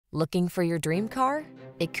Looking for your dream car?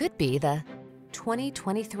 It could be the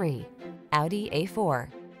 2023 Audi A4.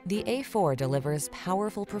 The A4 delivers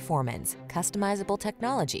powerful performance, customizable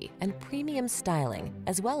technology, and premium styling,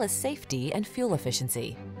 as well as safety and fuel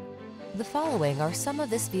efficiency. The following are some of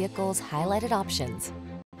this vehicle's highlighted options: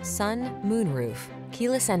 sun, moonroof,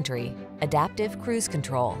 keyless entry, adaptive cruise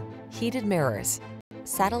control, heated mirrors,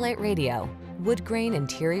 satellite radio, wood grain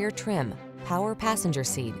interior trim, power passenger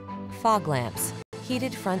seat, fog lamps,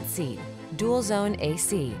 heated front seat, dual zone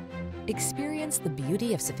AC. Experience the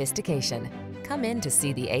beauty of sophistication. Come in to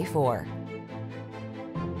see the A4.